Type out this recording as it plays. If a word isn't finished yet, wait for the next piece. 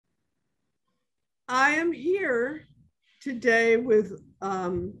I am here today with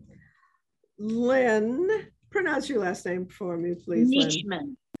Lynn. Pronounce your last name for me, please,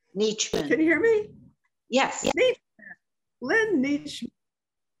 Neichman. Lynn. Can you hear me? Yes. Lynn Neichman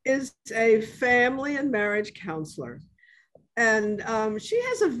is a family and marriage counselor. And she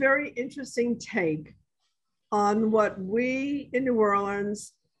has a very interesting take on what we in New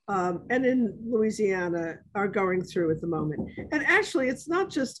Orleans and in Louisiana are going through at the moment. And actually, it's not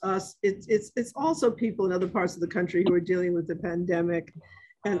just us, it's also people in other parts of the country who are dealing with the pandemic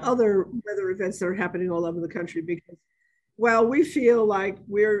and other weather events that are happening all over the country, because well, we feel like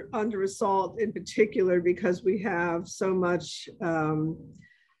we're under assault in particular because we have so much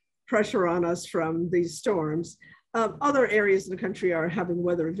pressure on us from these storms. Other areas in the country are having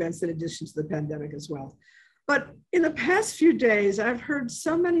weather events in addition to the pandemic as well. But in the past few days, I've heard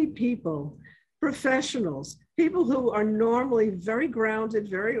so many people, professionals, people who are normally very grounded,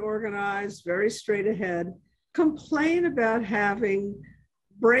 very organized, very straight ahead, complain about having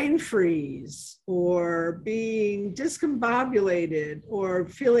brain freeze or being discombobulated or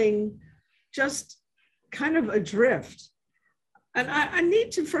feeling just kind of adrift. And I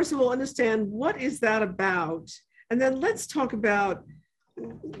need to, first of all, understand what is that about? And then let's talk about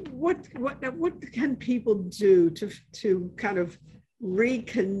what can people do to kind of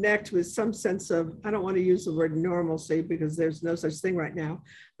reconnect with some sense of, I don't want to use the word normalcy because there's no such thing right now,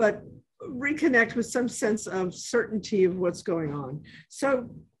 but reconnect with some sense of certainty of what's going on. So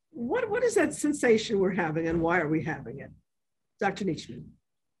what is that sensation we're having and why are we having it? Dr. Neichman.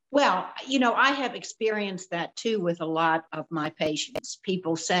 Well, you know, I have experienced that too with a lot of my patients,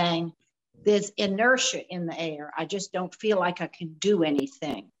 people saying, there's inertia in the air. I just don't feel like I can do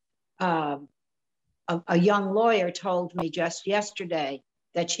anything. A young lawyer told me just yesterday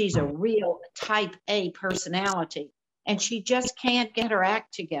that she's a real type A personality and she just can't get her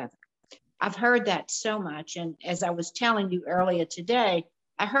act together. I've heard that so much. And as I was telling you earlier today,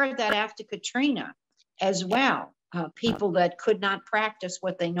 I heard that after Katrina as well. People that could not practice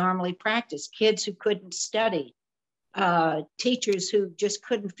what they normally practice, kids who couldn't study, teachers who just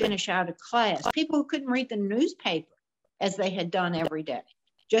couldn't finish out a class, people who couldn't read the newspaper as they had done every day,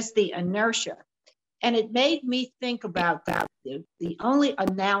 just the inertia. And it made me think about that. The only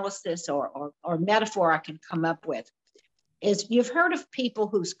analysis or metaphor I can come up with is you've heard of people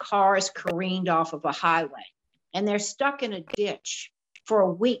whose cars careened off of a highway and they're stuck in a ditch for a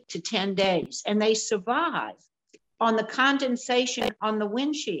week to 10 days and they survive on the condensation on the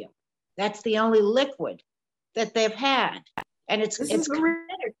windshield. That's the only liquid that they've had. And it's this is a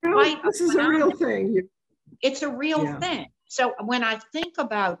real thing. It's a real thing. So when I think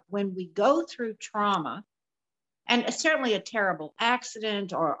about when we go through trauma, and certainly a terrible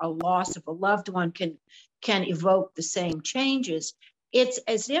accident or a loss of a loved one can evoke the same changes, it's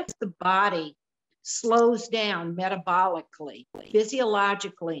as if the body slows down metabolically,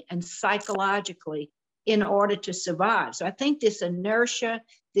 physiologically, and psychologically in order to survive. So I think this inertia,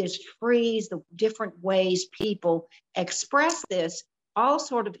 this freeze, the different ways people express this all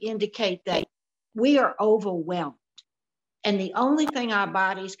sort of indicate that we are overwhelmed. And the only thing our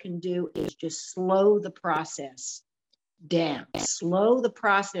bodies can do is just slow the process down, slow the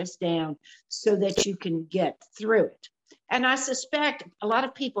process down so that you can get through it. And I suspect a lot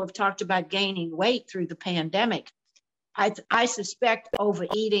of people have talked about gaining weight through the pandemic. I suspect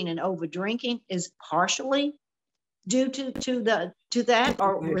overeating and overdrinking is partially due to that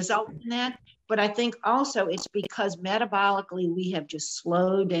or result in that. But I think also it's because metabolically we have just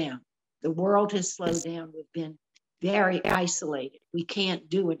slowed down. The world has slowed down. We've been very isolated. We can't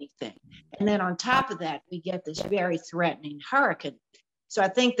do anything. And then on top of that, we get this very threatening hurricane. So I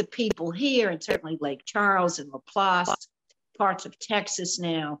think the people here, and certainly Lake Charles and Laplace, parts of Texas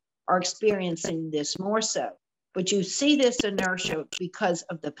now, are experiencing this more so. But you see this inertia because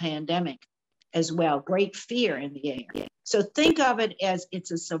of the pandemic as well, great fear in the air. So think of it as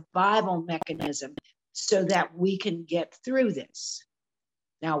it's a survival mechanism so that we can get through this.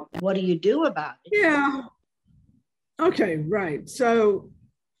 Now, what do you do about it? Yeah. Okay, right. So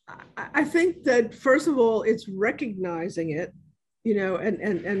I think that first of all, it's recognizing it, you know,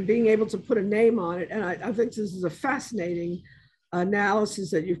 and being able to put a name on it. And I think this is a fascinating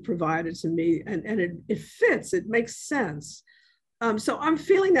analysis that you've provided to me, and it fits, it makes sense. So I'm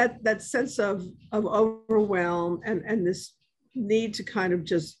feeling that sense of overwhelm and this need to kind of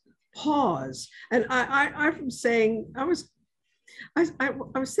just pause. And I'm saying, I was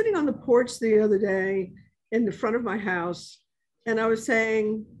sitting on the porch the other day in the front of my house, and I was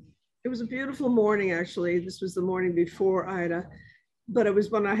saying, it was a beautiful morning, actually. This was the morning before Ida, but it was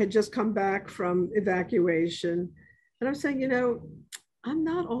when I had just come back from evacuation. And I'm saying, you know, I'm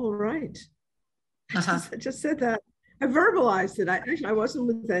not all right. Uh-huh. I just said that. I verbalized it. I wasn't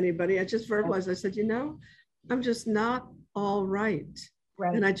with anybody. I just verbalized. I said, I'm just not all right.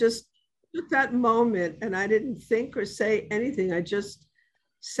 Right. And I just took that moment and I didn't think or say anything. I just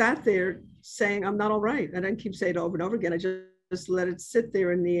sat there saying, I'm not all right. And I didn't keep saying it over and over again. I just let it sit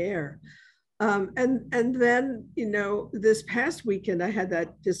there in the air. And then, this past weekend, I had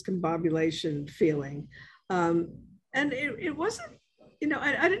that discombobulation feeling. And it wasn't,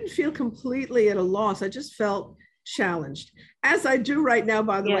 I didn't feel completely at a loss. I just felt challenged, as I do right now,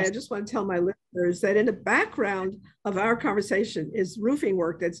 by the way. I just want to tell my listeners that in the background of our conversation is roofing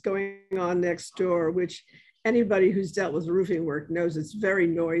work that's going on next door, which anybody who's dealt with roofing work knows it's very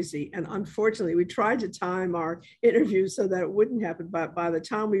noisy. And unfortunately, we tried to time our interview so that it wouldn't happen. But by the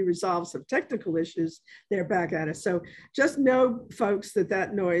time we resolve some technical issues, they're back at us. So just know, folks,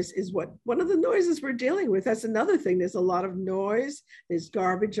 that noise is one of the noises we're dealing with. That's another thing. There's a lot of noise. There's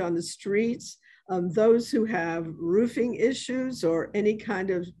garbage on the streets. Those who have roofing issues or any kind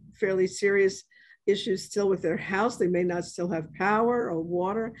of fairly serious issues still with their house, they may not still have power or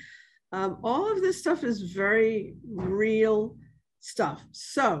water. All of this stuff is very real stuff.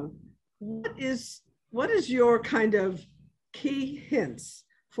 So what is your kind of key hints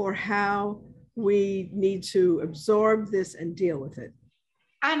for how we need to absorb this and deal with it?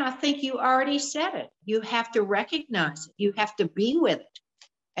 And I think you already said it. You have to recognize it. You have to be with it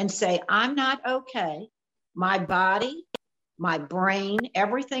and say, I'm not okay. My body, my brain,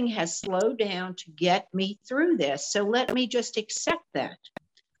 everything has slowed down to get me through this. So let me just accept that.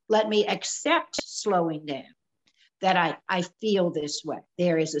 Let me accept slowing down, that I feel this way.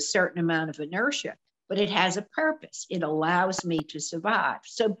 There is a certain amount of inertia, but it has a purpose. It allows me to survive.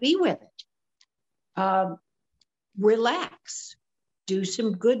 So be with it. Relax. Do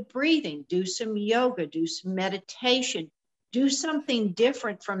some good breathing. Do some yoga. Do some meditation. Do something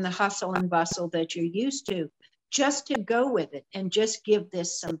different from the hustle and bustle that you're used to, just to go with it and just give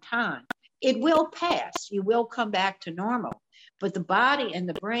this some time. It will pass. You will come back to normal. But the body and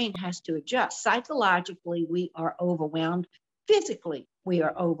the brain has to adjust. Psychologically, we are overwhelmed. Physically, we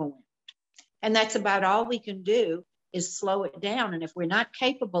are overwhelmed. And that's about all we can do, is slow it down. And if we're not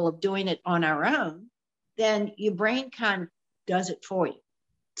capable of doing it on our own, then your brain kind of does it for you.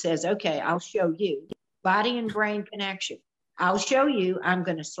 It says, okay, I'll show you. Body and brain connection. I'll show you. I'm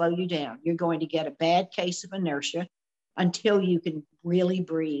going to slow you down. You're going to get a bad case of inertia until you can really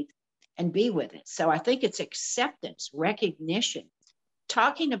breathe and be with it. So I think it's acceptance, recognition,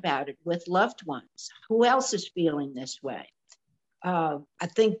 talking about it with loved ones. Who else is feeling this way? I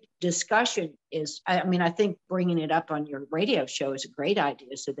think discussion is, I think bringing it up on your radio show is a great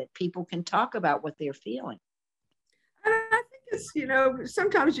idea so that people can talk about what they're feeling. And I think it's,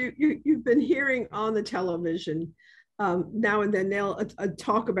 sometimes you've been hearing on the television now and then they'll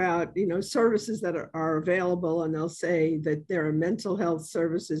talk about, services that are available, and they'll say that there are mental health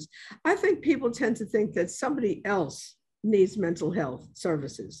services. I think people tend to think that somebody else needs mental health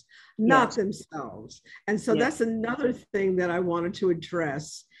services, not themselves. And so that's another thing that I wanted to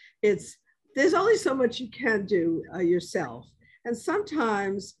address. There's only so much you can do yourself. And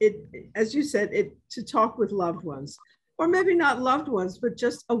sometimes as you said, to talk with loved ones, or maybe not loved ones, but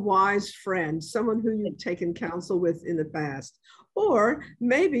just a wise friend, someone who you've taken counsel with in the past. Or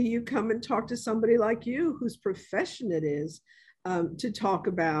maybe you come and talk to somebody like you, whose profession it is, to talk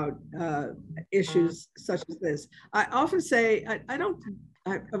about issues such as this. I often say,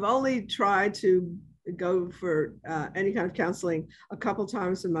 I've only tried to go for any kind of counseling a couple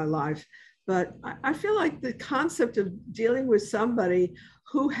times in my life, but I feel like the concept of dealing with somebody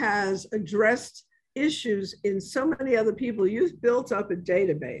who has addressed issues in so many other people, you've built up a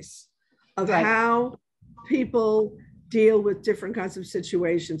database of how people deal with different kinds of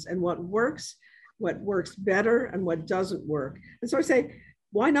situations and what works better and what doesn't work. And so I say,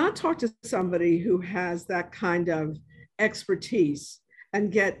 why not talk to somebody who has that kind of expertise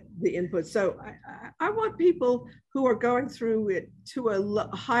and get the input? So I want people who are going through it to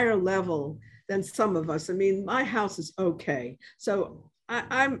a higher level than some of us. I mean, my house is okay. So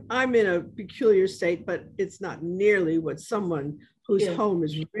I'm in a peculiar state, but it's not nearly what someone whose home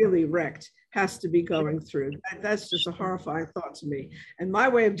is really wrecked has to be going through. That's just a horrifying thought to me. And my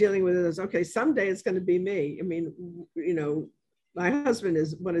way of dealing with it is, okay, someday it's going to be me. I mean, my husband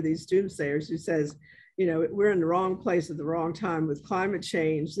is one of these doomsayers who says, we're in the wrong place at the wrong time with climate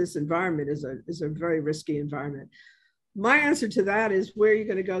change. This environment is a very risky environment. My answer to that is, where are you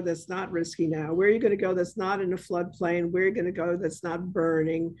going to go that's not risky now? Where are you going to go that's not in a floodplain? Where are you going to go that's not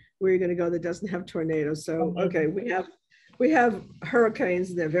burning? Where are you going to go that doesn't have tornadoes? So, okay, we have hurricanes,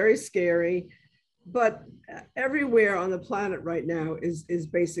 and they're very scary. but everywhere on the planet right now is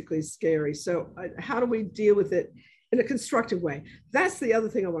basically scary. So how do we deal with it in a constructive way? That's the other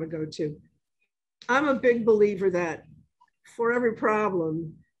thing I want to go to. I'm a big believer that for every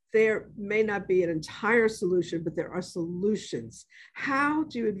problem, there may not be an entire solution, but there are solutions. How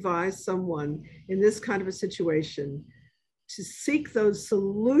do you advise someone in this kind of a situation to seek those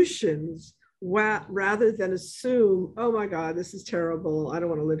solutions rather than assume, oh my God, this is terrible. I don't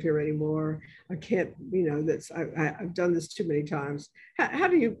want to live here anymore. I can't, I've done this too many times. How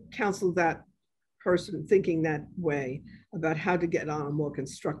do you counsel that person thinking that way about how to get on a more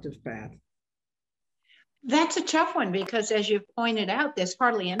constructive path? That's a tough one because, as you pointed out, there's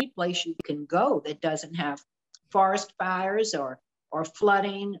hardly any place you can go that doesn't have forest fires or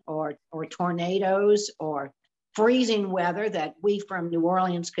flooding or tornadoes or freezing weather that we from New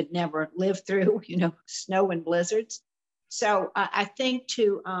Orleans could never live through, snow and blizzards. So I think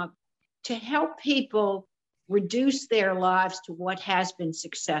to help people reduce their lives to what has been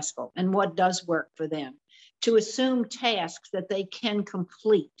successful and what does work for them, to assume tasks that they can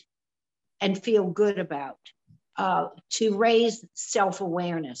complete and feel good about, to raise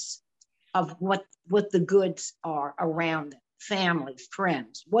self-awareness of what the goods are around them, family,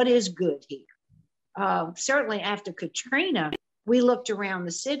 friends, what is good here. Certainly after Katrina, we looked around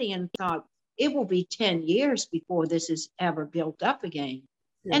the city and thought, it will be 10 years before this is ever built up again.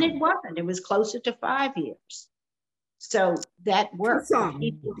 Yeah. And it wasn't, it was closer to 5 years. So that worked. For some,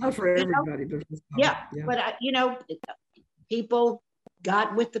 not for everybody, but for some. Yeah, but people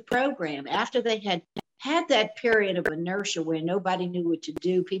got with the program after they had that period of inertia where nobody knew what to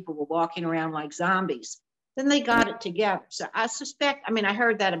do. People were walking around like zombies. Then they got it together. So I suspect, I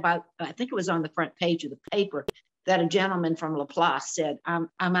heard that about, I think it was on the front page of the paper, that a gentleman from Laplace said, I'm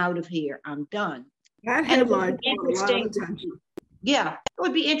out of here, I'm done. That headline brought a lot of attention. Yeah, it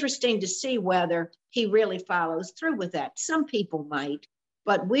would be interesting to see whether he really follows through with that. Some people might,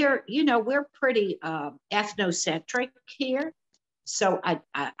 but we're pretty ethnocentric here. So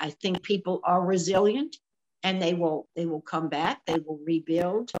I think people are resilient and they will come back, they will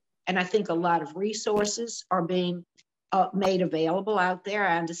rebuild. And I think a lot of resources are being made available out there.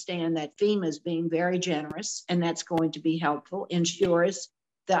 I understand that FEMA is being very generous and that's going to be helpful. Insurers,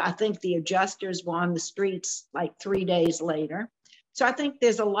 I think the adjusters were on the streets like 3 days later. So I think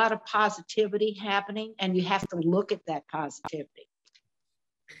there's a lot of positivity happening and you have to look at that positivity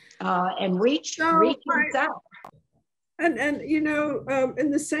and reach out. And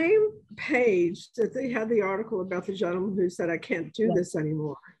in the same page that they had the article about the gentleman who said, I can't do this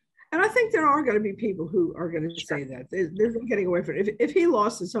anymore. And I think there are going to be people who are going to say that. They're getting away from it. If he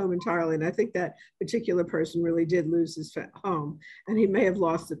lost his home entirely, and I think that particular person really did lose his home, and he may have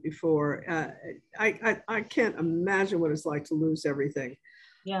lost it before, I can't imagine what it's like to lose everything.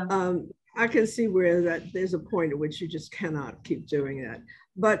 Yeah. I can see where there's a point at which you just cannot keep doing that.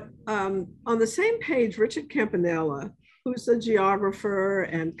 But on the same page, Richard Campanella, who's a geographer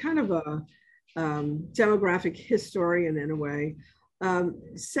and kind of a demographic historian in a way,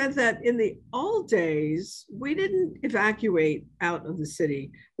 said that in the old days, we didn't evacuate out of the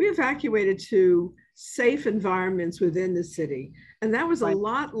city. We evacuated to safe environments within the city. And that was a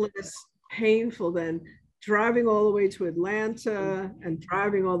lot less painful than driving all the way to Atlanta and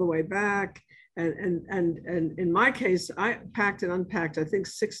driving all the way back. And in my case, I packed and unpacked, I think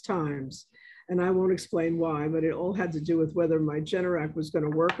 6 times. And I won't explain why, but it all had to do with whether my Generac was going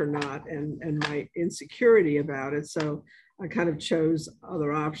to work or not and my insecurity about it. So I kind of chose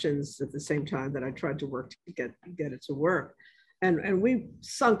other options at the same time that I tried to work to get it to work. And we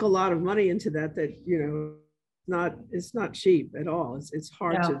sunk a lot of money into that, it's not cheap at all. It's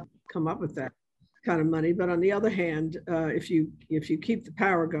hard to come up with that kind of money. But on the other hand, if you keep the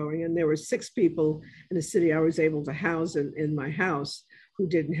power going, and there were 6 people in the city I was able to house in my house who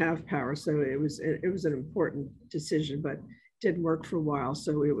didn't have power. So it was an important decision, but didn't work for a while.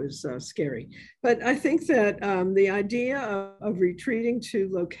 So it was scary. But I think that the idea of retreating to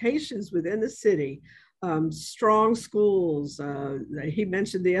locations within the city, strong schools, he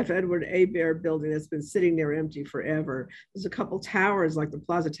mentioned the F. Edward Hebert building that's been sitting there empty forever. There's a couple towers like the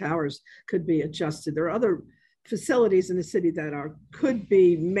Plaza Towers could be adjusted. There are other facilities in the city that could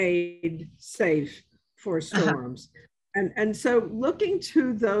be made safe for storms. And so looking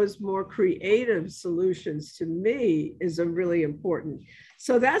to those more creative solutions to me is a really important.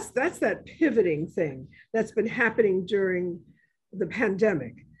 So that's that pivoting thing that's been happening during the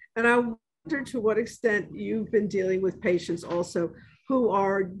pandemic. And I wonder to what extent you've been dealing with patients also who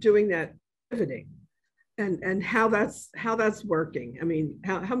are doing that pivoting and how that's working. I mean,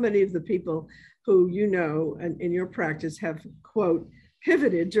 how many of the people who and in your practice have, quote,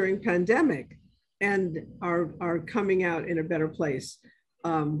 pivoted during pandemic? and are coming out in a better place?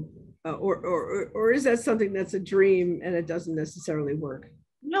 Or is that something that's a dream and it doesn't necessarily work?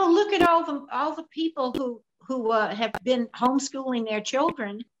 No, look at all the people who have been homeschooling their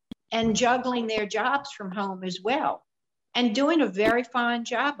children and juggling their jobs from home as well, and doing a very fine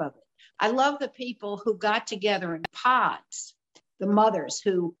job of it. I love the people who got together in pods, the mothers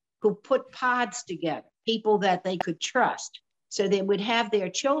who put pods together, people that they could trust, so they would have their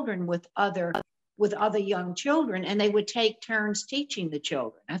children with other young children, and they would take turns teaching the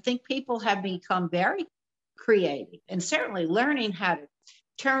children. I think people have become very creative, and certainly learning how to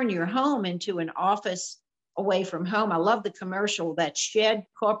turn your home into an office away from home. I love the commercial, that Shed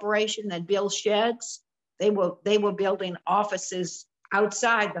Corporation that builds sheds. They were building offices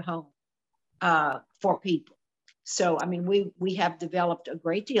outside the home for people. So, I mean, we have developed a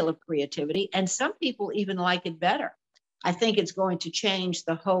great deal of creativity, and some people even like it better. I think it's going to change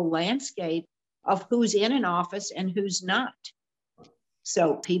the whole landscape of who's in an office and who's not.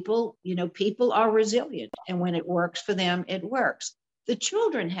 So people are resilient, and when it works for them, it works. The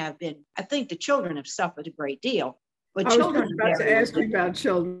children have been, I think the children have suffered a great deal, but I children was about to ask you about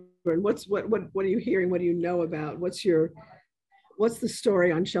children. What are you hearing? What do you know about? What's the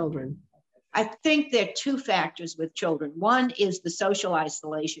story on children? I think there are two factors with children. One is the social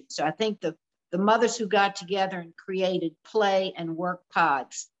isolation. So I think the mothers who got together and created play and work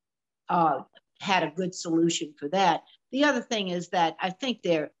pods had a good solution for that. The other thing is that I think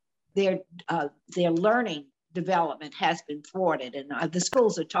their learning development has been thwarted, and the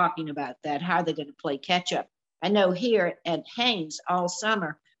schools are talking about that, how they're going to play catch up. I know here at Haynes all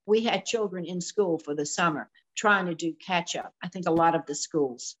summer, we had children in school for the summer trying to do catch up. I think a lot of the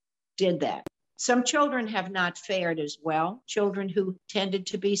schools did that. Some children have not fared as well. Children who tended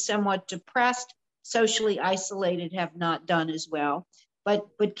to be somewhat depressed, socially isolated, have not done as well.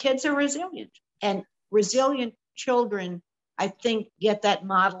 But kids are resilient, and resilient children, I think, get that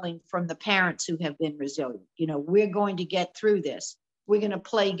modeling from the parents who have been resilient. You know, we're going to get through this. We're going to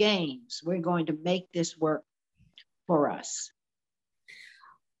play games. We're going to make this work for us.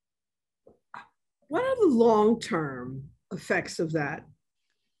 What are the long-term effects of that?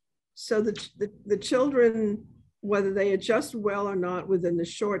 So the children, whether they adjust well or not within the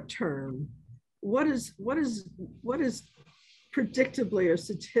short term, what is predictably or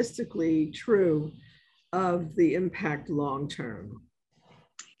statistically true of the impact long term?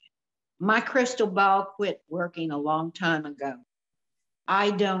 My crystal ball quit working a long time ago.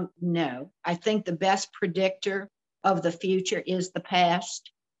 I don't know. I think the best predictor of the future is the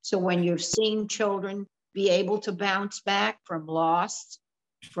past. So when you've seen children be able to bounce back from loss,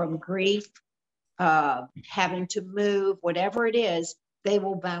 from grief, having to move, whatever it is, they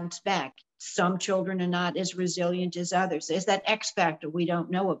will bounce back. Some children are not as resilient as others. There's that X factor we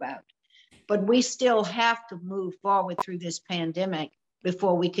don't know about. But we still have to move forward through this pandemic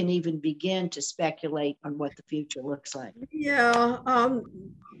before we can even begin to speculate on what the future looks like. Yeah,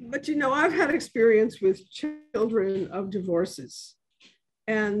 but you know, I've had experience with children of divorces,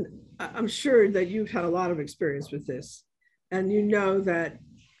 and I'm sure that you've had a lot of experience with this, and you know that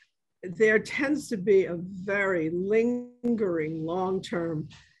there tends to be a very lingering long-term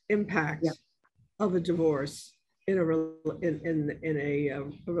impact of a divorce in a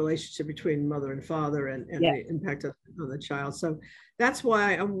relationship between mother and father, and the impact on the child. So that's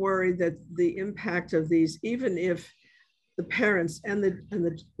why I'm worried that the impact of these, even if the parents and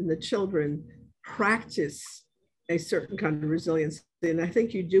the children practice a certain kind of resilience, and I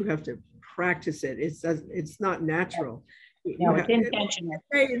think you do have to practice it. It's not natural. No, it's intentional. It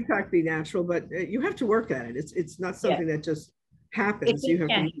may in fact be natural, but you have to work at it. It's not something that just happens. You have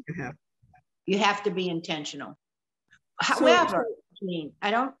to make it happen. You have to be intentional. However,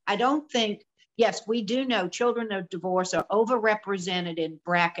 I don't think, yes, we do know children of divorce are overrepresented in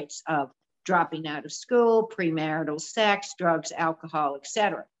brackets of dropping out of school, premarital sex, drugs, alcohol,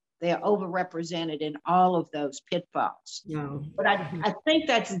 etc. They are overrepresented in all of those pitfalls. No. But I think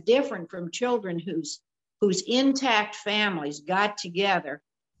that's different from children whose intact families got together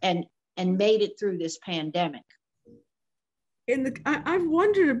and made it through this pandemic. I've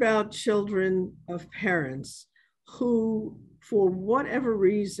wondered about children of parents who, for whatever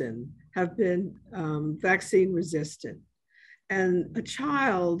reason, have been vaccine resistant, and a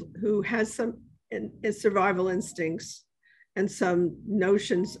child who has some survival instincts and some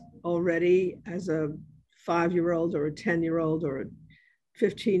notions already as a 5-year-old or a 10-year-old or a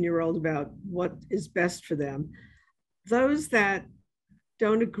 15-year-old about what is best for them. Those that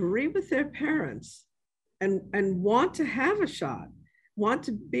don't agree with their parents and want to have a shot, want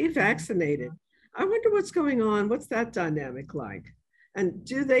to be vaccinated. I wonder what's going on. What's that dynamic like? And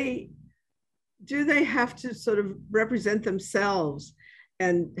do they do they have to sort of represent themselves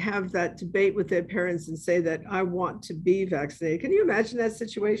and have that debate with their parents and say that I want to be vaccinated? Can you imagine that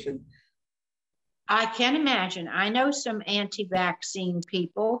situation? I can imagine. I know some anti-vaccine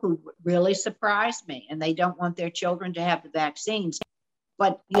people who really surprised me, and they don't want their children to have the vaccines.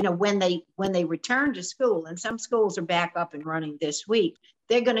 But you know, when they return to school, and some schools are back up and running this week,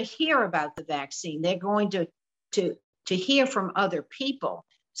 they're going to hear about the vaccine. They're going to hear from other people.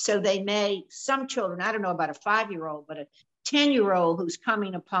 So they may, some children, I don't know about a 5-year-old, but a 10-year-old who's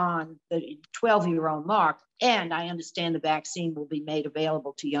coming upon the 12-year-old mark, and I understand the vaccine will be made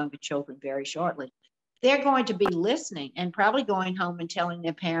available to younger children very shortly. They're going to be listening and probably going home and telling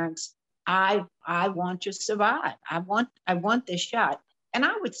their parents, I want to survive. I want this shot. And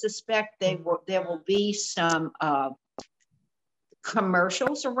I would suspect there will be some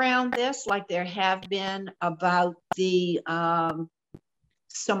commercials around this, like there have been about the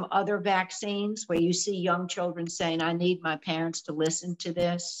some other vaccines where you see young children saying, I need my parents to listen to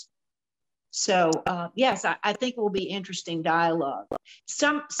this. So yes, I think it will be interesting dialogue.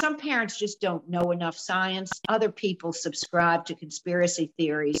 Some parents just don't know enough science. Other people subscribe to conspiracy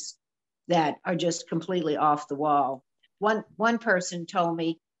theories that are just completely off the wall. One person told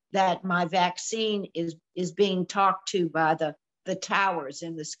me that my vaccine is being talked to by the towers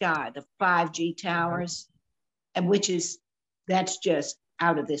in the sky, the 5G towers, and that's just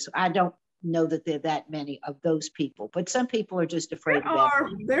out of this. I don't know that there are that many of those people, but some people are just afraid of that.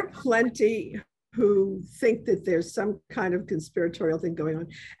 There are plenty who think that there's some kind of conspiratorial thing going on.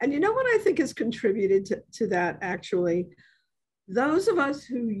 And you know what I think has contributed to that, actually? Those of us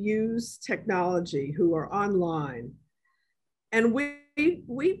who use technology, who are online, and we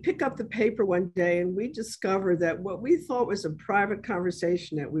pick up the paper one day and we discover that what we thought was a private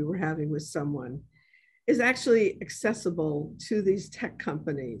conversation that we were having with someone is actually accessible to these tech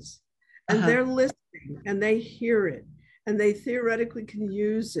companies. And they're listening and they hear it and they theoretically can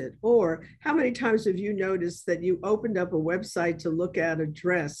use it. Or how many times have you noticed that you opened up a website to look at a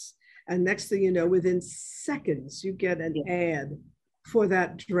dress, and next thing you know, within seconds, you get an ad for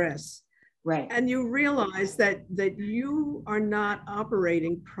that dress. Right. And you realize that you are not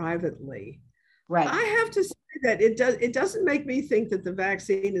operating privately. Right. I have to say that it doesn't make me think that the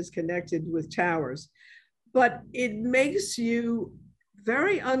vaccine is connected with towers, but it makes you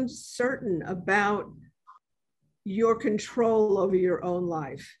very uncertain about your control over your own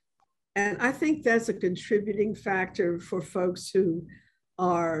life. And I think that's a contributing factor for folks who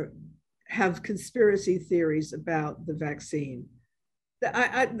have conspiracy theories about the vaccine.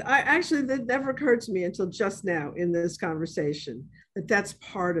 I actually, that never occurred to me until just now in this conversation, that that's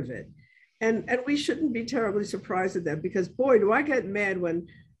part of it. And we shouldn't be terribly surprised at that, because boy, do I get mad when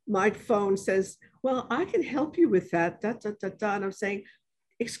my phone says, well, I can help you with that, and I'm saying,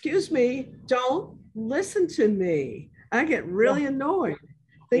 excuse me, don't listen to me. I get really annoyed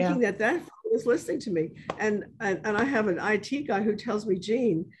thinking that phone is listening to me. And I have an IT guy who tells me,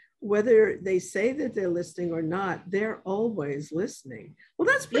 Jean, whether they say that they're listening or not, they're always listening. Well,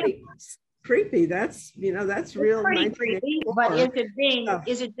 that's pretty creepy. That's real. Pretty creepy, but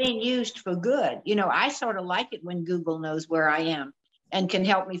is it being used for good? You know, I sort of like it when Google knows where I am and can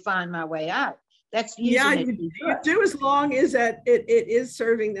help me find my way out. That's you do, as long as that it is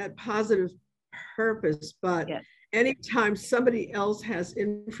serving that positive purpose. But anytime somebody else has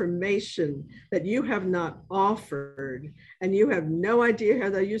information that you have not offered and you have no idea how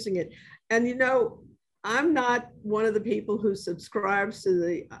they're using it, and you know, I'm not one of the people who subscribes to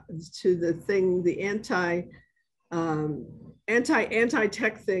the thing, the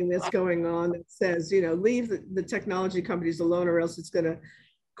anti-tech thing that's going on that says, you know, leave the technology companies alone or else it's going to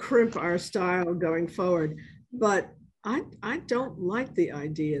crimp our style going forward. But I don't like the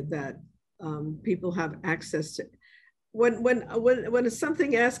idea that people have access to. When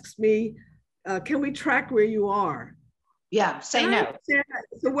something asks me, can we track where you are? Yeah, say no.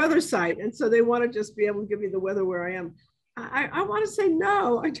 It's a weather site, and so they want to just be able to give me the weather where I am. I want to say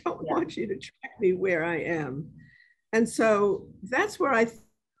no. I don't want you to track me where I am. And so that's where I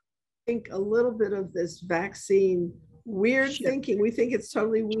think a little bit of this vaccine weird thinking. We think it's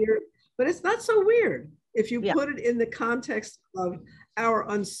totally weird, but it's not so weird if you put it in the context of our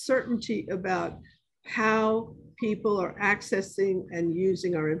uncertainty about how people are accessing and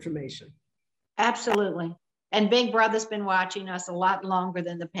using our information. Absolutely. And Big Brother's been watching us a lot longer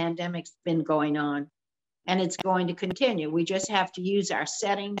than the pandemic's been going on. And it's going to continue. We just have to use our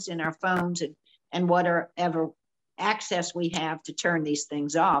settings in our phones and whatever access we have to turn these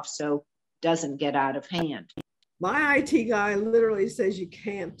things off so it doesn't get out of hand. My IT guy literally says you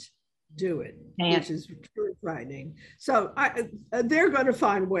can't do it, which is truly frightening. So they're going to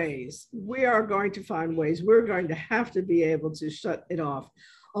find ways. We are going to find ways. We're going to have to be able to shut it off.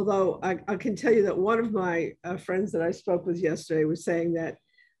 Although I can tell you that one of my friends that I spoke with yesterday was saying that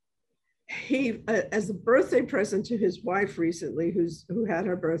he, as a birthday present to his wife recently, who had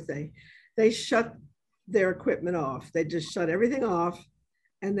her birthday, they shut their equipment off. They just shut everything off,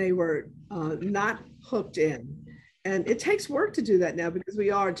 and they were not hooked in. And it takes work to do that now because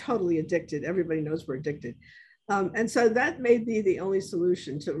we are totally addicted. Everybody knows we're addicted. And so that may be the only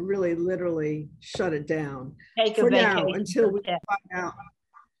solution, to really literally shut it down for now until we find out.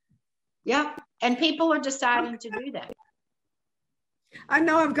 Yeah, and people are deciding to do that. I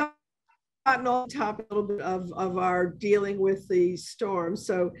know I've gotten on top a little bit of our dealing with the storm.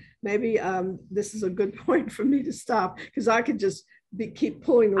 So maybe this is a good point for me to stop, because I could just keep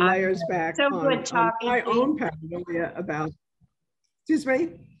pulling the layers back so on my own paranoia about, excuse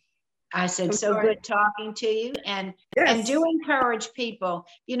me? I said, so good talking to you. And, and do encourage people,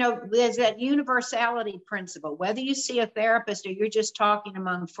 you know, there's that universality principle, whether you see a therapist or you're just talking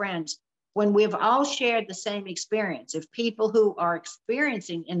among friends, when we've all shared the same experience, if people who are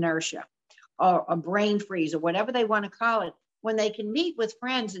experiencing inertia or a brain freeze or whatever they want to call it, when they can meet with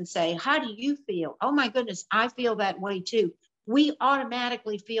friends and say, how do you feel? Oh my goodness, I feel that way too. We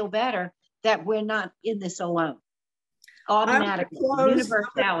automatically feel better that we're not in this alone. Automatically,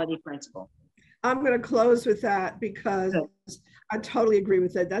 universality principle. I'm going to close with that because I totally agree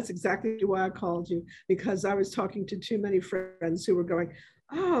with that. That's exactly why I called you, because I was talking to too many friends who were going,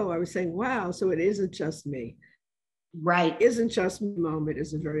 oh, I was saying, wow, so it isn't just me. Right. It isn't just me moment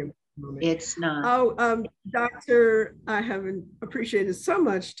is a very important moment. It's not. Oh, Doctor, I have appreciated so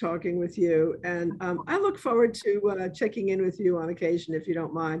much talking with you. And I look forward to checking in with you on occasion, if you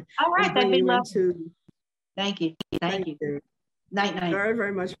don't mind. All right, that'd be lovely. Thank you. Thank you. Night, night. Very,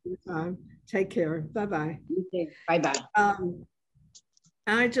 very much for your time. Take care. Bye-bye. You too. Bye-bye.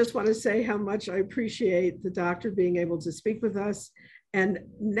 I just want to say how much I appreciate the doctor being able to speak with us. And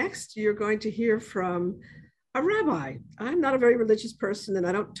next, you're going to hear from a rabbi. I'm not a very religious person, and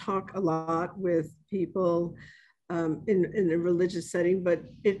I don't talk a lot with people in a religious setting, but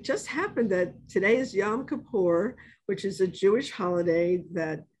it just happened that today is Yom Kippur, which is a Jewish holiday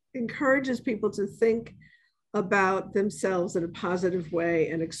that encourages people to think about themselves in a positive way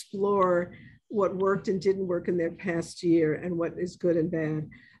and explore what worked and didn't work in their past year and what is good and bad,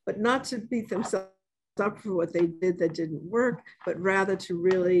 but not to beat themselves up for what they did that didn't work, but rather to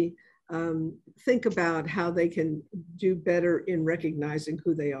really think about how they can do better in recognizing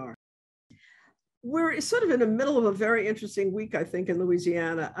who they are. We're sort of in the middle of a very interesting week, I think, in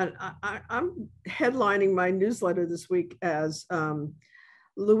Louisiana. I'm headlining my newsletter this week as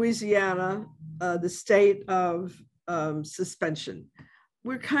Louisiana, the state of suspension.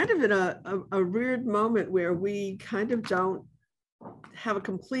 We're kind of in a weird moment where we kind of don't have a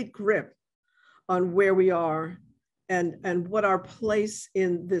complete grip on where we are and what our place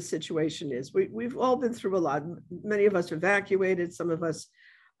in this situation is. We've all been through a lot. Many of us evacuated, some of us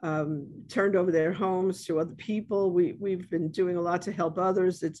turned over their homes to other people. We've been doing a lot to help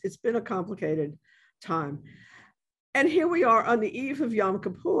others. It's been a complicated time. And here we are on the eve of Yom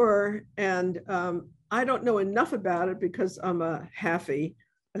Kippur, and I don't know enough about it because I'm a halfie,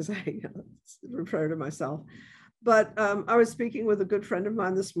 as I refer to myself. But I was speaking with a good friend of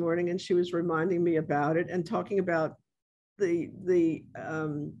mine this morning, and she was reminding me about it and talking about the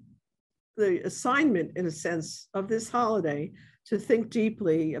assignment, in a sense, of this holiday to think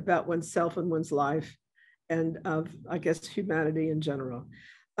deeply about oneself and one's life and of, I guess, humanity in general.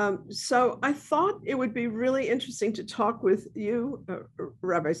 So I thought it would be really interesting to talk with you,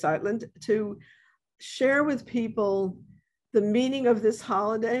 Rabbi Zeitlin, to share with people the meaning of this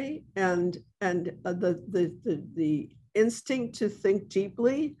holiday and the instinct to think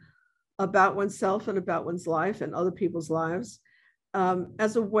deeply about oneself and about one's life and other people's lives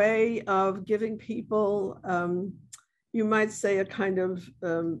as a way of giving people, you might say, a kind of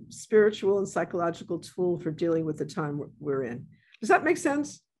spiritual and psychological tool for dealing with the time we're in. Does that make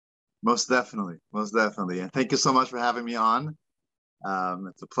sense? Most definitely, most definitely. And thank you so much for having me on.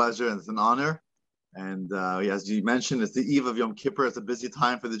 It's a pleasure and it's an honor. And as you mentioned, it's the eve of Yom Kippur. It's a busy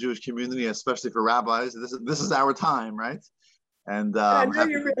time for the Jewish community, especially for rabbis. This is our time, right? And I know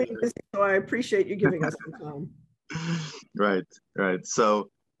you're really busy, so I appreciate you giving us some time. Right. So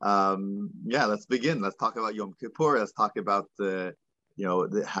yeah, let's begin. Let's talk about Yom Kippur. Let's talk about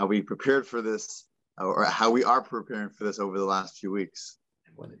how we prepared for this, or how we are preparing for this over the last few weeks.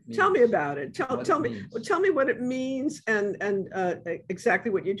 Tell me about it. Tell me what it means and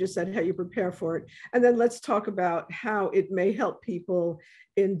exactly what you just said, how you prepare for it. And then let's talk about how it may help people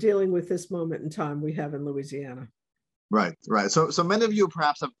in dealing with this moment in time we have in Louisiana. Right. So many of you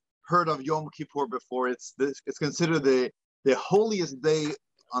perhaps have heard of Yom Kippur before. It's considered the holiest day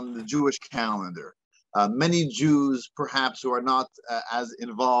on the Jewish calendar. Many Jews, perhaps, who are not as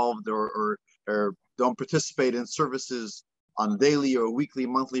involved or don't participate in services on a daily or weekly,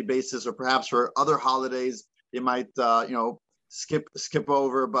 monthly basis, or perhaps for other holidays, they might, skip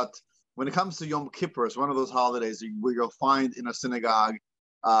over. But when it comes to Yom Kippur, it's one of those holidays where you'll find in a synagogue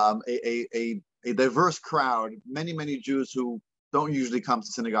a diverse crowd. Many Jews who don't usually come to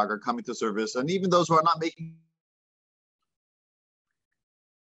synagogue are coming to service, and even those who are not making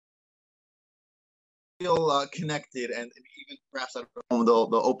feel connected, and even perhaps at home they'll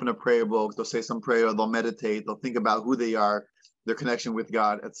open a prayer book, they'll say some prayer, they'll meditate, they'll think about who they are, their connection with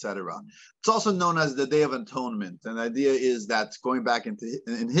God, etc. It's also known as the Day of Atonement, and the idea is that going back in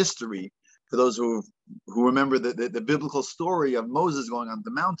history, for those who remember the biblical story of Moses going on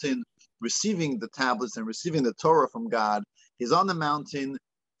the mountain, receiving the tablets and receiving the Torah from God, he's on the mountain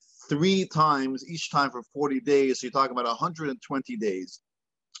 3 times, each time for 40 days. So you're talking about 120 days.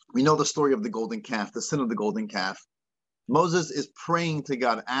 We know the story of the golden calf, the sin of the golden calf. Moses is praying to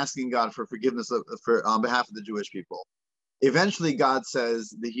God, asking God for forgiveness on behalf of the Jewish people. Eventually, God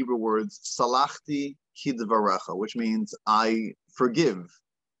says the Hebrew words, Salachti kidvarecha, which means I forgive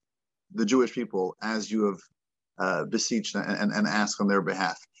the Jewish people as you have beseeched and asked on their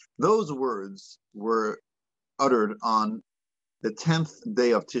behalf. Those words were uttered on the 10th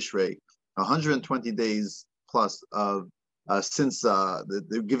day of Tishrei, 120 days plus of since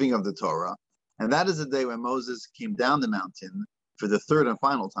the giving of the Torah. And that is the day when Moses came down the mountain for the 3rd and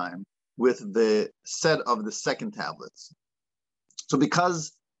final time with the set of the 2nd tablets. So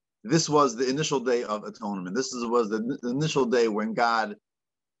because this was the initial day of atonement, was the initial day when God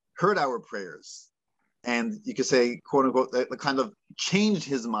heard our prayers, and you could say, quote unquote, kind of changed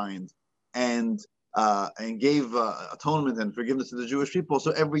his mind and gave atonement and forgiveness to the Jewish people.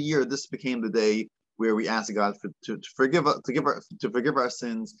 So every year, this became the day where we ask God to forgive our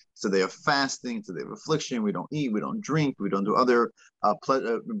sins. It's a day of fasting, it's a day of affliction. We don't eat, we don't drink, we don't do other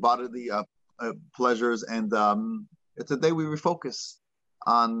bodily pleasures, and it's a day we refocus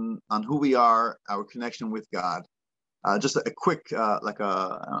on who we are, our connection with God. Just a quick, like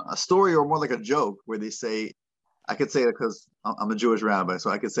a story, or more like a joke, where they say, I could say it because I'm a Jewish rabbi,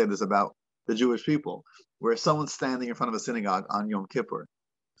 so I could say this about the Jewish people, where someone's standing in front of a synagogue on Yom Kippur,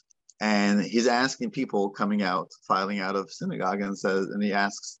 and he's asking people filing out of synagogue, and he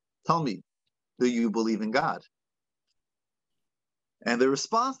asks, tell me, do you believe in God? And the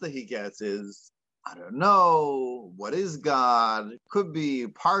response that he gets is, I don't know. What is God? It could be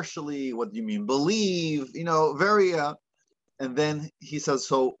partially. What do you mean believe? Very. And then he says,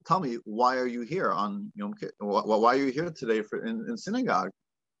 so tell me, why are you here on Yom Kippur? Why are you here today in synagogue?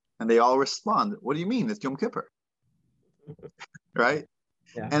 And they all respond, what do you mean? It's Yom Kippur. Right?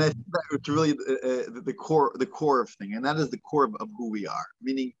 Yeah. And I think that it's really the core of thing, and that is the core of who we are.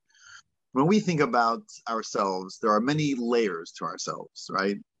 Meaning, when we think about ourselves, there are many layers to ourselves,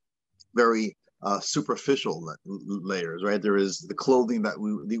 right? Very superficial layers, right? There is the clothing that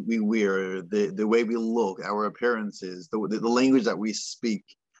we wear, the way we look, our appearances, the language that we speak.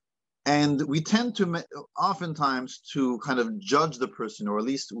 And we tend to oftentimes to kind of judge the person, or at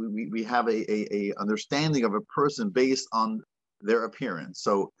least we have a understanding of a person based on their appearance.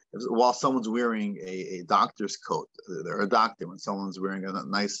 So while someone's wearing a doctor's coat, they're a doctor. When someone's wearing a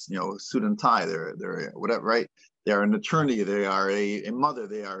nice, suit and tie, they're whatever, right? They are an attorney, they are a mother,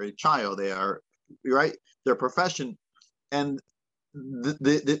 they are a child, they are, right? Their profession. And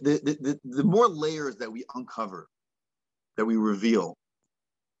the more layers that we uncover, that we reveal,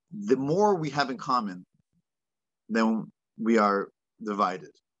 the more we have in common, then we are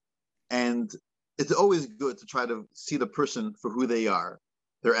divided. And it's always good to try to see the person for who they are,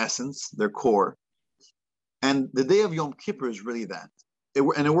 their essence, their core. And the day of Yom Kippur is really that.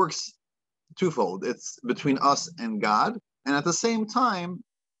 And it works twofold. It's between us and God, and at the same time,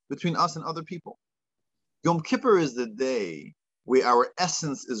 between us and other people. Yom Kippur is the day where our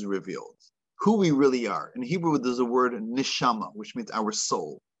essence is revealed, who we really are. In Hebrew, there's a word neshama, which means our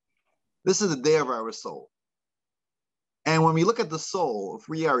soul. This is the day of our soul. And when we look at the soul, if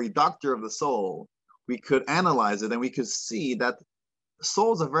we are a doctor of the soul, we could analyze it and we could see that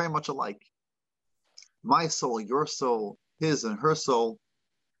souls are very much alike. My soul, your soul, his and her soul,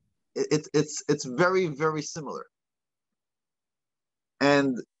 it's very, very similar.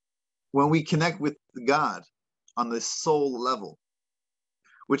 And when we connect with God on the soul level,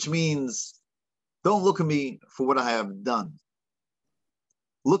 which means don't look at me for what I have done.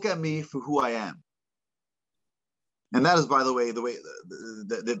 Look at me for who I am. And that is, by the way,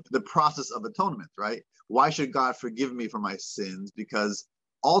 the process of atonement, right? Why should God forgive me for my sins? Because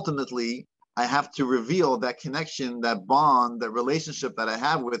ultimately, I have to reveal that connection, that bond, that relationship that I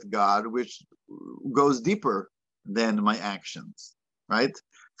have with God, which goes deeper than my actions, right?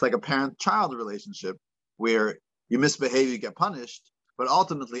 It's like a parent-child relationship where you misbehave, you get punished, but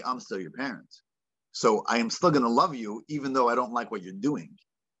ultimately, I'm still your parent. So I am still going to love you, even though I don't like what you're doing,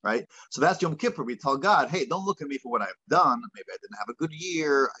 right? So that's Yom Kippur. We tell God, hey, don't look at me for what I've done. Maybe I didn't have a good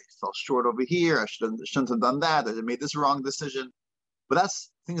year. I fell short over here. I shouldn't have done that. I made this wrong decision. But that's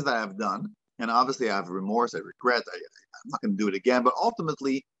things that I've done. And obviously I have remorse, I regret, I'm not going to do it again. But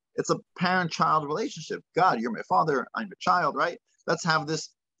ultimately, it's a parent-child relationship. God, you're my father, I'm your child, right? Let's have this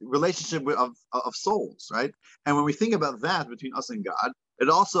relationship of souls, right? And when we think about that between us and God, it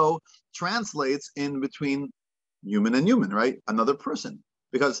also translates in between human and human, right? Another person.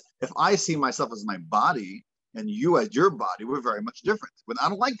 Because if I see myself as my body and you as your body, we're very much different. But I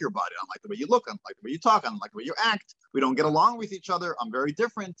don't like your body. I don't like the way you look. I don't like the way you talk. I don't like the way you act. We don't get along with each other. I'm very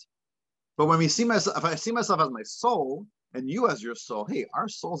different. But when we see myself, if I see myself as my soul and you as your soul, hey, our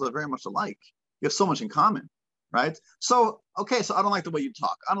souls are very much alike. We have so much in common, right? So, okay, so I don't like the way you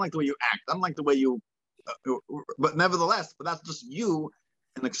talk. I don't like the way you act. I don't like the way you, but nevertheless, but that's just you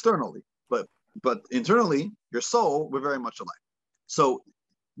and externally. But internally, your soul, we're very much alike. So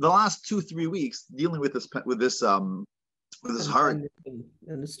the last 2-3 weeks dealing with this hurricane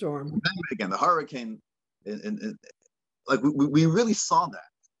and the storm. Again, the hurricane, like we really saw that.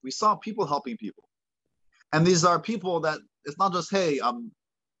 We saw people helping people, and these are people that it's not just hey,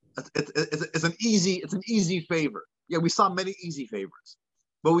 it's an easy favor. Yeah, we saw many easy favors,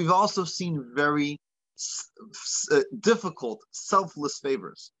 but we've also seen very difficult, selfless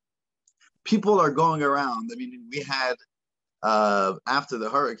favors. People are going around. I mean, we had after the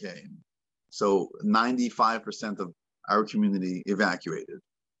hurricane, so 95% of our community evacuated,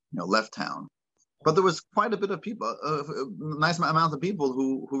 left town. But there was quite a bit of people, a nice amount of people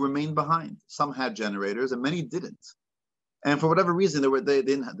who remained behind. Some had generators, and many didn't. And for whatever reason, they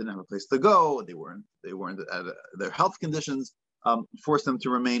didn't have a place to go. They weren't at their health conditions forced them to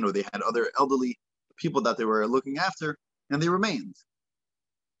remain, or they had other elderly people that they were looking after, and they remained.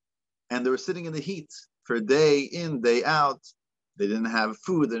 And they were sitting in the heat for day in, day out. They didn't have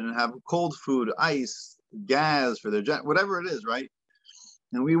food. They didn't have cold food, ice, gas for their whatever it is, right?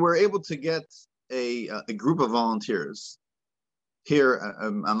 And we were able to get a group of volunteers here.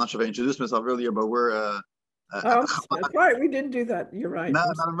 I'm not sure if I introduced myself earlier, but we're that's right. We didn't do that. You're right. No,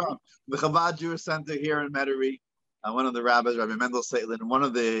 not wrong. The Chabad Jewish Center here in Metairie. One of the rabbis, Rabbi Mendel Seitlin, one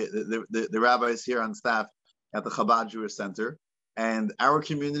of the rabbis here on staff at the Chabad Jewish Center. And our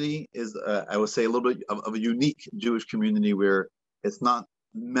community is, I would say, a little bit of a unique Jewish community where it's not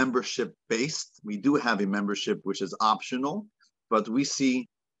membership based. We do have a membership which is optional, but we see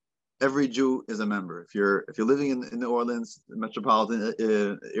every Jew is a member. If you're living in New Orleans, the metropolitan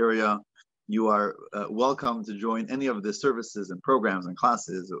area, you are welcome to join any of the services and programs and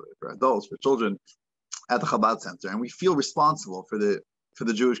classes for adults, for children at the Chabad Center. And we feel responsible for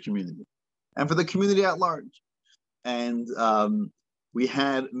the Jewish community and for the community at large. And we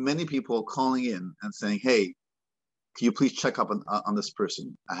had many people calling in and saying, hey, can you please check up on this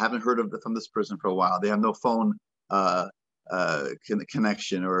person? I haven't heard from this person for a while. They have no phone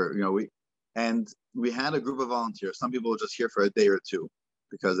connection, or we had a group of volunteers. Some people were just here for a day or two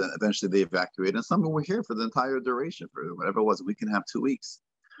because eventually they evacuated, and some were here for the entire duration, for whatever it was, a week and a half, 2 weeks.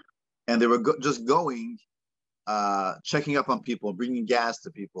 And they were just going, checking up on people, bringing gas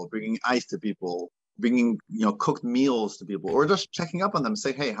to people, bringing ice to people, bringing cooked meals to people, or just checking up on them,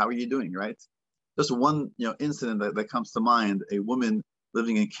 say, hey, how are you doing, right? Just one incident that comes to mind. A woman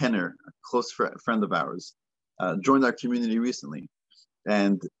living in Kenner, a close friend of ours, joined our community recently,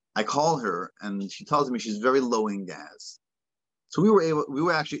 and I call her and she tells me she's very low in gas. So we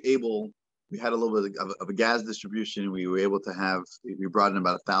had a little bit of a gas distribution. We were able to we brought in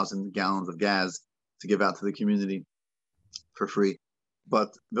about 1,000 gallons of gas to give out to the community for free. But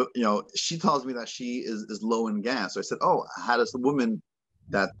she tells me that she is low in gas. So I said, oh, I had this woman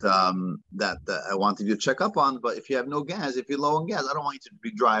that I wanted you to check up on, but if you have no gas, if you're low in gas, I don't want you to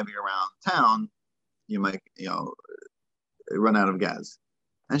be driving around town. You might, run out of gas.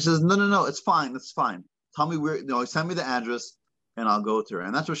 And she says, no, it's fine. Tell me where, send me the address and I'll go to her.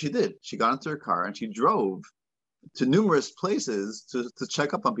 And that's what she did. She got into her car and she drove to numerous places to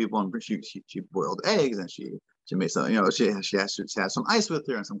check up on people. And she boiled eggs, and she made some, she had some ice with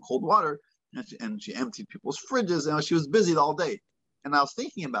her and some cold water, and she emptied people's fridges. She was busy all day. And I was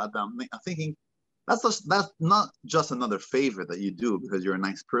thinking about them. I'm thinking, that's not just another favor that you do because you're a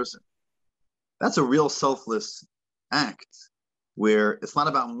nice person. That's a real selfless act where it's not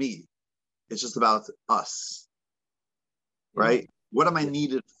about me. It's just about us, right? What am I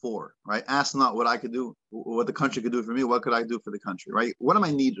needed for, right? Ask not what I could do, what the country could do for me. What could I do for the country, right? What am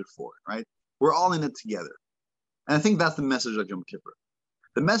I needed for, right? We're all in it together. And I think that's the message of Yom Kippur.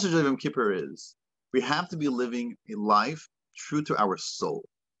 The message of Yom Kippur is we have to be living a life true to our soul.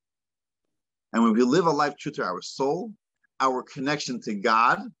 And when we live a life true to our soul, our connection to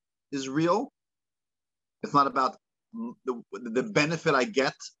God is real. It's not about the benefit I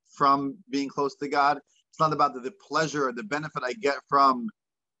get from being close to God. It's not about the pleasure or the benefit I get from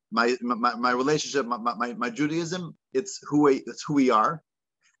my relationship, my Judaism. It's who we are,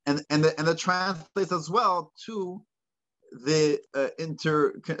 and that translates as well to the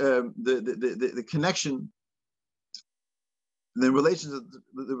connection, the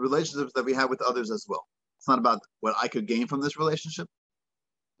relationships that we have with others as well. It's not about what I could gain from this relationship.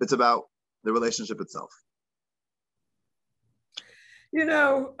 It's about the relationship itself. You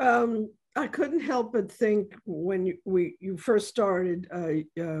know, I couldn't help but think when you first started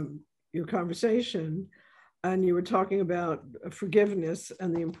your conversation, and you were talking about forgiveness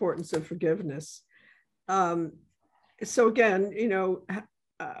and the importance of forgiveness. So again, you know,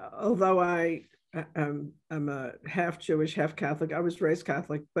 although I'm a half Jewish, half Catholic, I was raised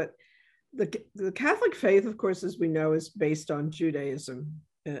Catholic, but the Catholic faith, of course, as we know, is based on Judaism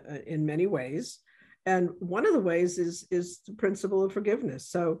in many ways. And one of the ways is the principle of forgiveness.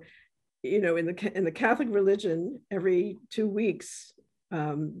 So, you know, in the Catholic religion, every 2 weeks,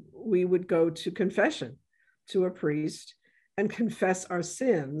 we would go to confession to a priest and confess our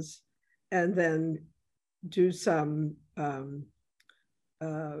sins, and then do some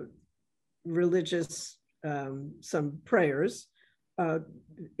religious, some prayers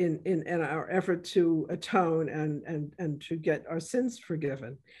in our effort to atone and to get our sins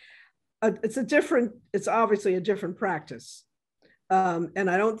forgiven. It's obviously a different practice. And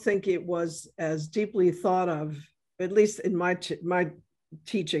I don't think it was as deeply thought of, at least in my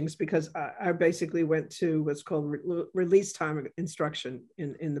teachings, because I basically went to what's called release time instruction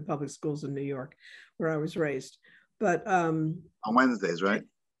in the public schools in New York, where I was raised. But on Wednesdays, right?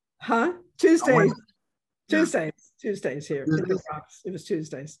 Huh? Tuesdays. Yeah. Tuesdays here in the Bronx. It was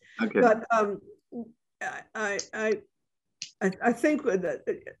Tuesdays. Okay. But I think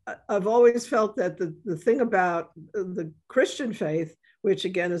that I've always felt that the thing about the Christian faith, which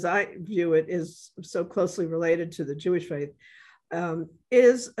again, as I view it, is so closely related to the Jewish faith,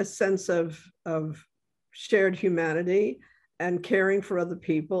 is a sense of shared humanity and caring for other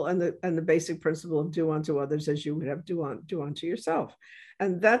people, and the basic principle of do unto others as you would have do unto yourself.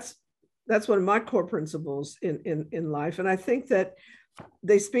 And that's one of my core principles in life. And I think that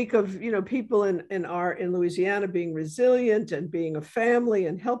they speak of, you know, people in Louisiana being resilient and being a family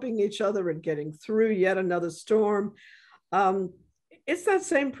and helping each other and getting through yet another storm. It's that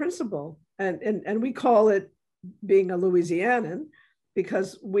same principle. And we call it being a Louisianan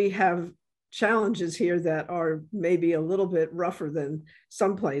because we have challenges here that are maybe a little bit rougher than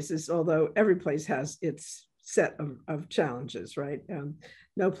some places, although every place has its set of challenges, right?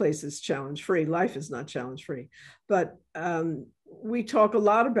 No place is challenge free. Life is not challenge free. But we talk a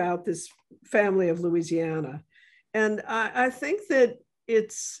lot about this family of Louisiana. And I think that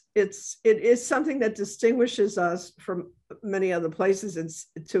it is something that distinguishes us from many other places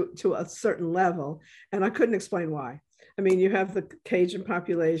to a certain level. And I couldn't explain why. I mean, you have the Cajun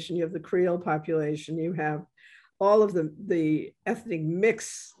population, you have the Creole population, you have all of the ethnic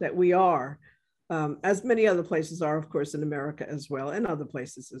mix that we are, as many other places are, of course, in America as well, and other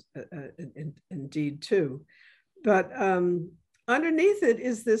places indeed too. But underneath it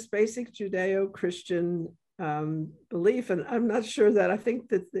is this basic Judeo-Christian belief. And I'm not sure that I think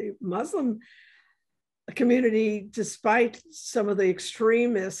that the Muslim community, despite some of the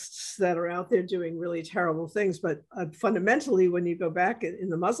extremists that are out there doing really terrible things, but fundamentally, when you go back in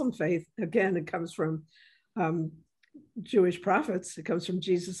the Muslim faith, again, it comes from Jewish prophets. It comes from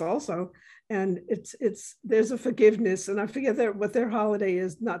Jesus also. And there's a forgiveness. And I forget what their holiday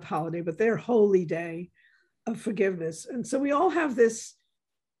is, not holiday, but their holy day of forgiveness. And so we all have this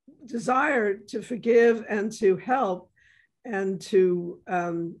desire to forgive and to help and to,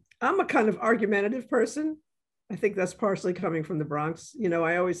 I'm a kind of argumentative person. I think that's partially coming from the Bronx. You know,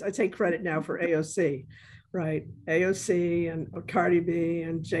 I take credit now for AOC, right? AOC and Cardi B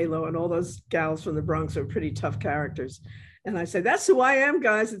and J-Lo and all those gals from the Bronx are pretty tough characters. And I say, that's who I am,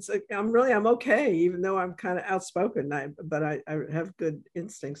 guys. I'm okay, even though I'm kind of outspoken, but I have good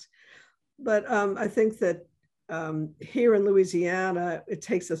instincts. But I think that here in Louisiana, it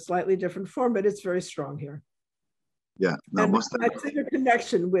takes a slightly different form, but it's very strong here. Yeah, no, and most I think a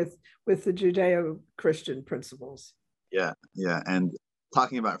connection with the Judeo-Christian principles. Yeah, yeah, and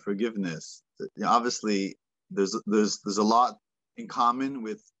talking about forgiveness, obviously there's a lot in common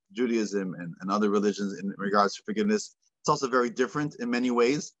with Judaism and other religions in regards to forgiveness. It's also very different in many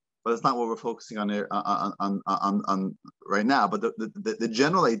ways, but it's not what we're focusing on here on right now. But the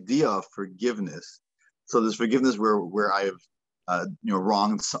general idea of forgiveness. So there's forgiveness where I've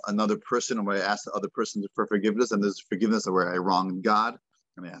wronged another person, and where I ask the other person for forgiveness, and there's forgiveness where I wronged God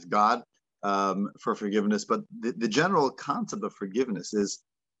and I ask God for forgiveness. But the general concept of forgiveness is,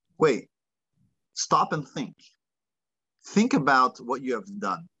 wait, stop and think. Think about what you have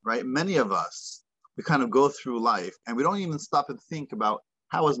done, right? Many of us, we kind of go through life and we don't even stop and think about,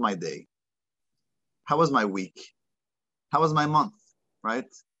 how was my day? How was my week? How was my month, right?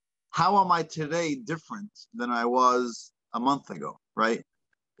 How am I today different than I was a month ago, right?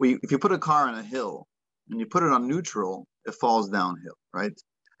 If you put a car on a hill and you put it on neutral, it falls downhill, right?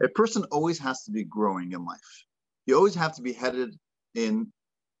 A person always has to be growing in life. You always have to be headed in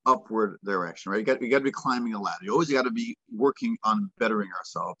upward direction, right? You got to be climbing a ladder. You always got to be working on bettering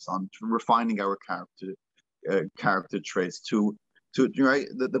ourselves, on refining our character traits. Right.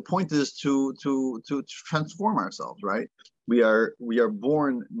 The point is to transform ourselves, right? We are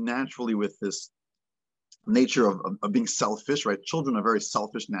born naturally with this nature of being selfish, right? Children are very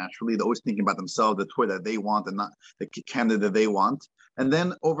selfish naturally. They're always thinking about themselves, the toy that they want, and not the candidate that they want. And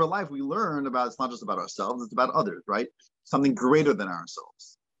then over life, we learn about it's not just about ourselves; it's about others, right? Something greater than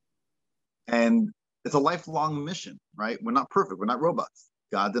ourselves. And it's a lifelong mission, right? We're not perfect. We're not robots.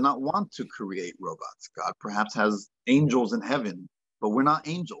 God did not want to create robots. God perhaps has angels in heaven, but we're not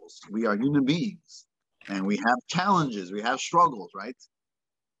angels. We are human beings, and we have challenges. We have struggles, right?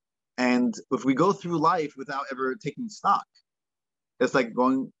 And if we go through life without ever taking stock, it's like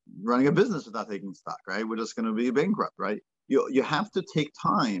running a business without taking stock, right? We're just going to be bankrupt, right? You have to take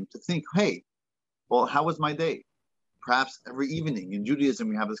time to think, hey, well, how was my day? Perhaps every evening in Judaism,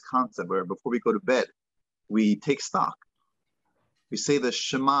 we have this concept where before we go to bed, we take stock. We say the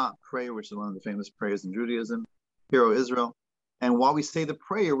Shema prayer, which is one of the famous prayers in Judaism, Hear, O Israel. And while we say the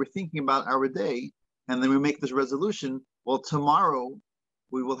prayer, we're thinking about our day. And then we make this resolution, well, tomorrow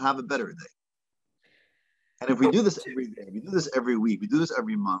we will have a better day. And if we do this every day, we do this every week, we do this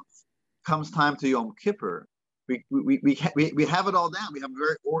every month, comes time to Yom Kippur, we have it all down. We have a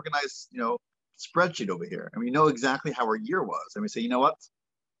very organized, spreadsheet over here, and we know exactly how our year was, and we say, you know what,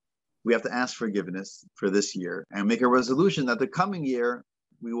 we have to ask forgiveness for this year and make a resolution that the coming year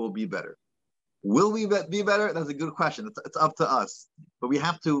we will be better. Will we be better? That's a good question. It's up to us, but we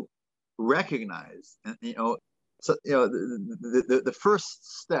have to recognize, and the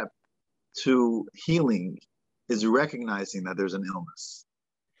first step to healing is recognizing that there's an illness.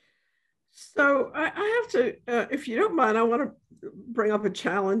 So I have to, if you don't mind, I want to bring up a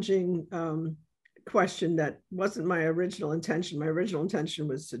challenging question that wasn't my original intention. My original intention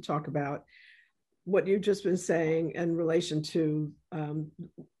was to talk about what you've just been saying in relation to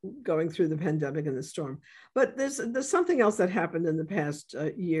going through the pandemic and the storm. But there's something else that happened in the past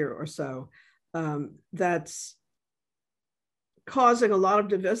year or so that's causing a lot of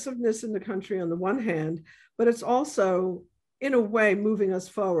divisiveness in the country on the one hand, but it's also, in a way, moving us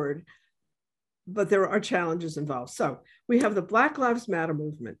forward. But there are challenges involved. So we have the Black Lives Matter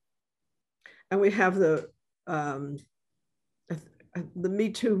movement, and we have the Me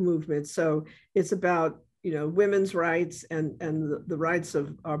Too movement. So it's about women's rights and the rights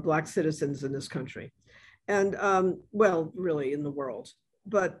of our Black citizens in this country, and well, really in the world.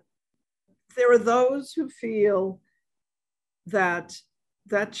 But there are those who feel that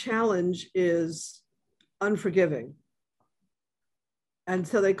that challenge is unforgiving, and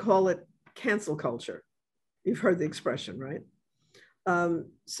so they call it cancel culture. You've heard the expression, right?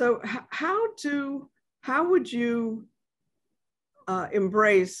 So how would you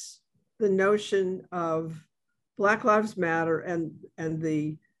embrace the notion of Black Lives Matter and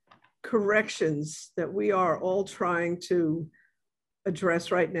the corrections that we are all trying to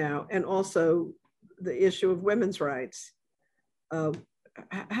address right now, and also the issue of women's rights?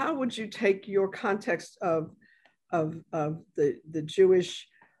 How would you take your context of the Jewish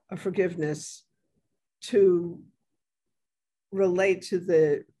forgiveness to relate to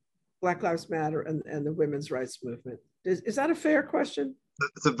the Black Lives Matter and the women's rights movement? Is that a fair question?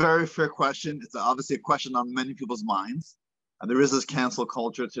 It's a very fair question. It's obviously a question on many people's minds. There is this cancel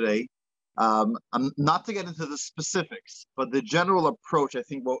culture today. Not to get into the specifics, but the general approach, I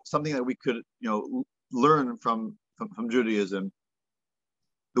think, something that we could learn from Judaism.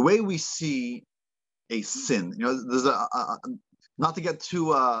 The way we see a sin. You know, there's not to get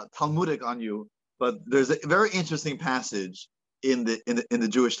too Talmudic on you, but there's a very interesting passage in the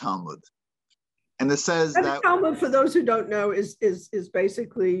Jewish Talmud, and it says and that the Talmud, for those who don't know, is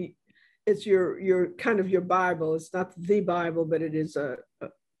basically, it's your kind of your Bible. It's not the Bible, but it is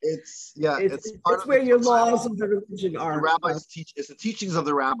it's where your laws of the religion are. The rabbis teach. It's the teachings of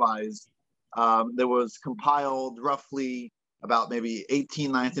the rabbis that was compiled roughly about maybe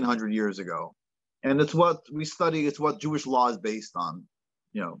 1900 years ago. And it's what we study. It's what Jewish law is based on.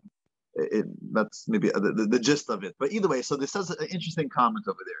 You know, that's maybe the gist of it. But either way, so this says an interesting comment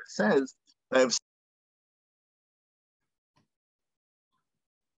over there. It says that if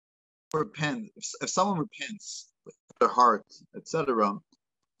someone repents with their heart, etc.,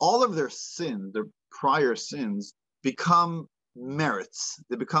 all of their sins, their prior sins, become merits.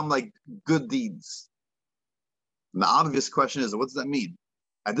 They become like good deeds. And the obvious question is, what does that mean?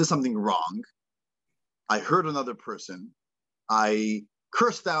 I did something wrong. I hurt another person. I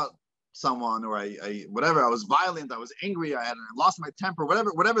cursed out someone, or I whatever. I was violent. I was angry. I lost my temper.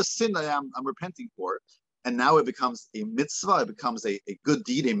 Whatever sin that I'm repenting for, and now it becomes a mitzvah. It becomes a good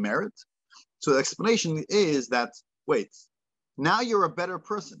deed, a merit. So the explanation is that wait, now you're a better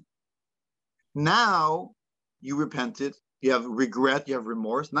person. Now you repented. You have regret. You have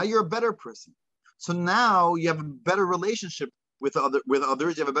remorse. Now you're a better person. So now you have a better relationship with others. You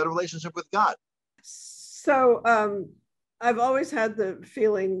have a better relationship with God. So I've always had the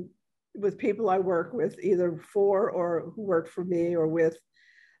feeling with people I work with, either for or who work for me or with,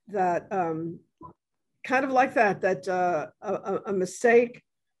 that kind of like that a mistake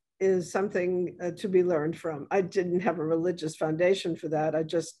is something to be learned from. I didn't have a religious foundation for that.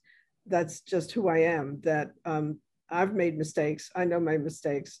 That's just who I am, that I've made mistakes. I know my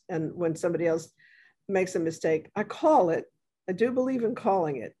mistakes. And when somebody else makes a mistake, I call it. I do believe in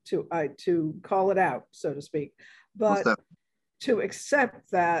calling it, to call it out, so to speak. But to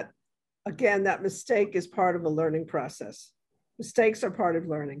accept that, again, that mistake is part of a learning process. Mistakes are part of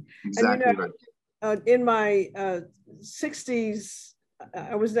learning. Exactly. And you know, in my 60s,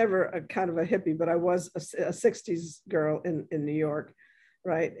 I was never a kind of a hippie, but I was a 60s girl in New York,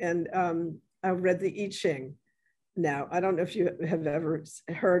 right? And I read the I Ching. Now, I don't know if you have ever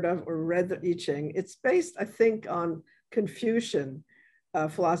heard of or read the I Ching. It's based, I think, on Confucian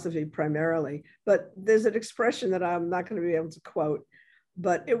philosophy primarily, but there's an expression that I'm not going to be able to quote,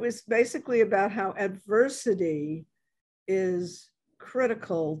 but it was basically about how adversity is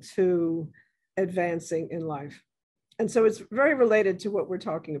critical to advancing in life. And so it's very related to what we're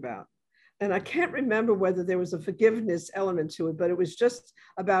talking about. And I can't remember whether there was a forgiveness element to it, but it was just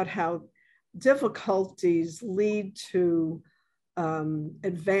about how difficulties lead to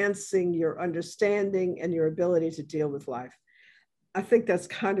advancing your understanding and your ability to deal with life. I think that's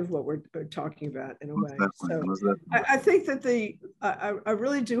kind of what we're talking about in a way. So I think that I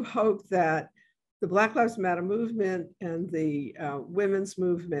really do hope that the Black Lives Matter movement and the women's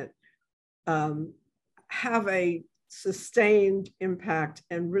movement have a sustained impact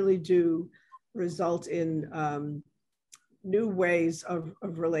and really do result in new ways of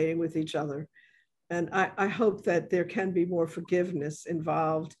relating with each other. And I hope that there can be more forgiveness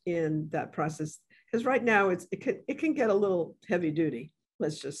involved in that process. Because right now it can get a little heavy duty,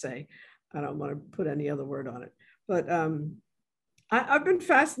 let's just say. I don't want to put any other word on it. But I've been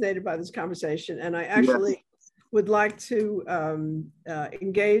fascinated by this conversation, and I actually would like to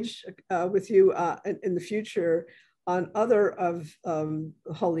engage with you in the future on other of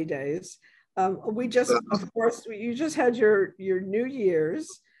holy days. We just, of course, you just had your New Year's,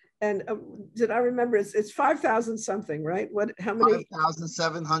 and did I remember it's 5,000 something, right? How many?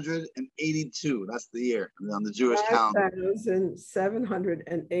 5,782. That's the year on the Jewish calendar.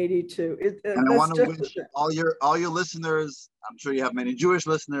 5,782. And I want to wish all your listeners. I'm sure you have many Jewish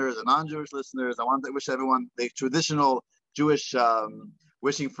listeners and non-Jewish listeners. I want to wish everyone the traditional Jewish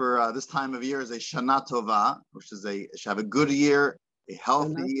wishing for this time of year is a Shana Tova, which is should have a good year, a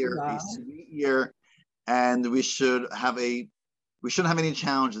healthy year, a sweet year, and we shouldn't have any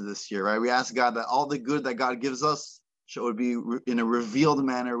challenges this year, right? We ask God that all the good that God gives us should be in a revealed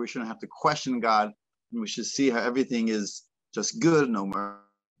manner. We shouldn't have to question God, and we should see how everything is just good, no more.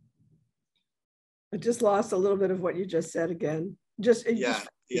 I just lost a little bit of what you just said again. Yeah.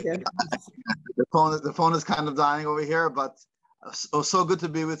 The phone is kind of dying over here, but so good to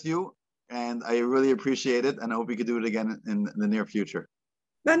be with you, and I really appreciate it, and I hope we could do it again in the near future.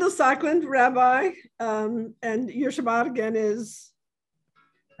 Mendel Sakland, Rabbi, and your Shabbat again is?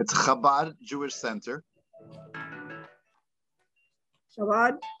 It's Chabad Jewish Center.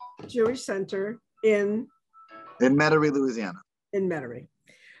 Chabad Jewish Center in? In Metairie, Louisiana. In Metairie.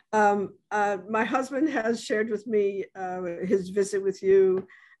 My husband has shared with me his visit with you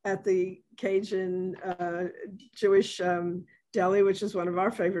at the Cajun Jewish deli, which is one of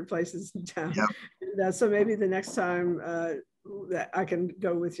our favorite places in town. Yep. And, so maybe the next time that I can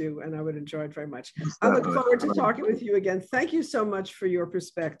go with you, and I would enjoy it very much. I look forward to talking with you again. Thank you so much for your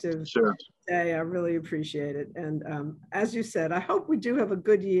perspective. Sure. Today. I really appreciate it. And as you said, I hope we do have a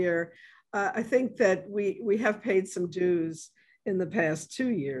good year. I think that we have paid some dues in the past 2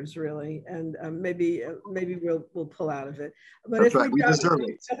 years, really, and maybe we'll pull out of it. But That's if right. we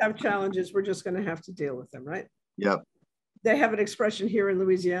don't have challenges, we're just going to have to deal with them, right? Yep. They have an expression here in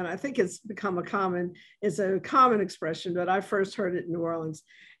Louisiana. I think it's become a common expression, but I first heard it in New Orleans.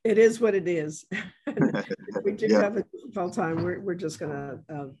 It is what it is. If we do have a difficult time, we're just going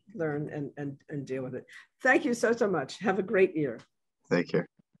to learn and deal with it. Thank you so much. Have a great year. Take care.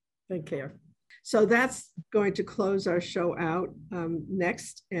 Take care. So that's going to close our show out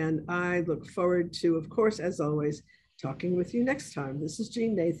next. And I look forward to, of course, as always, talking with you next time. This is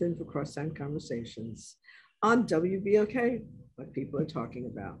Jean Nathan for Crosstown Conversations on WBOK, what people are talking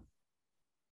about.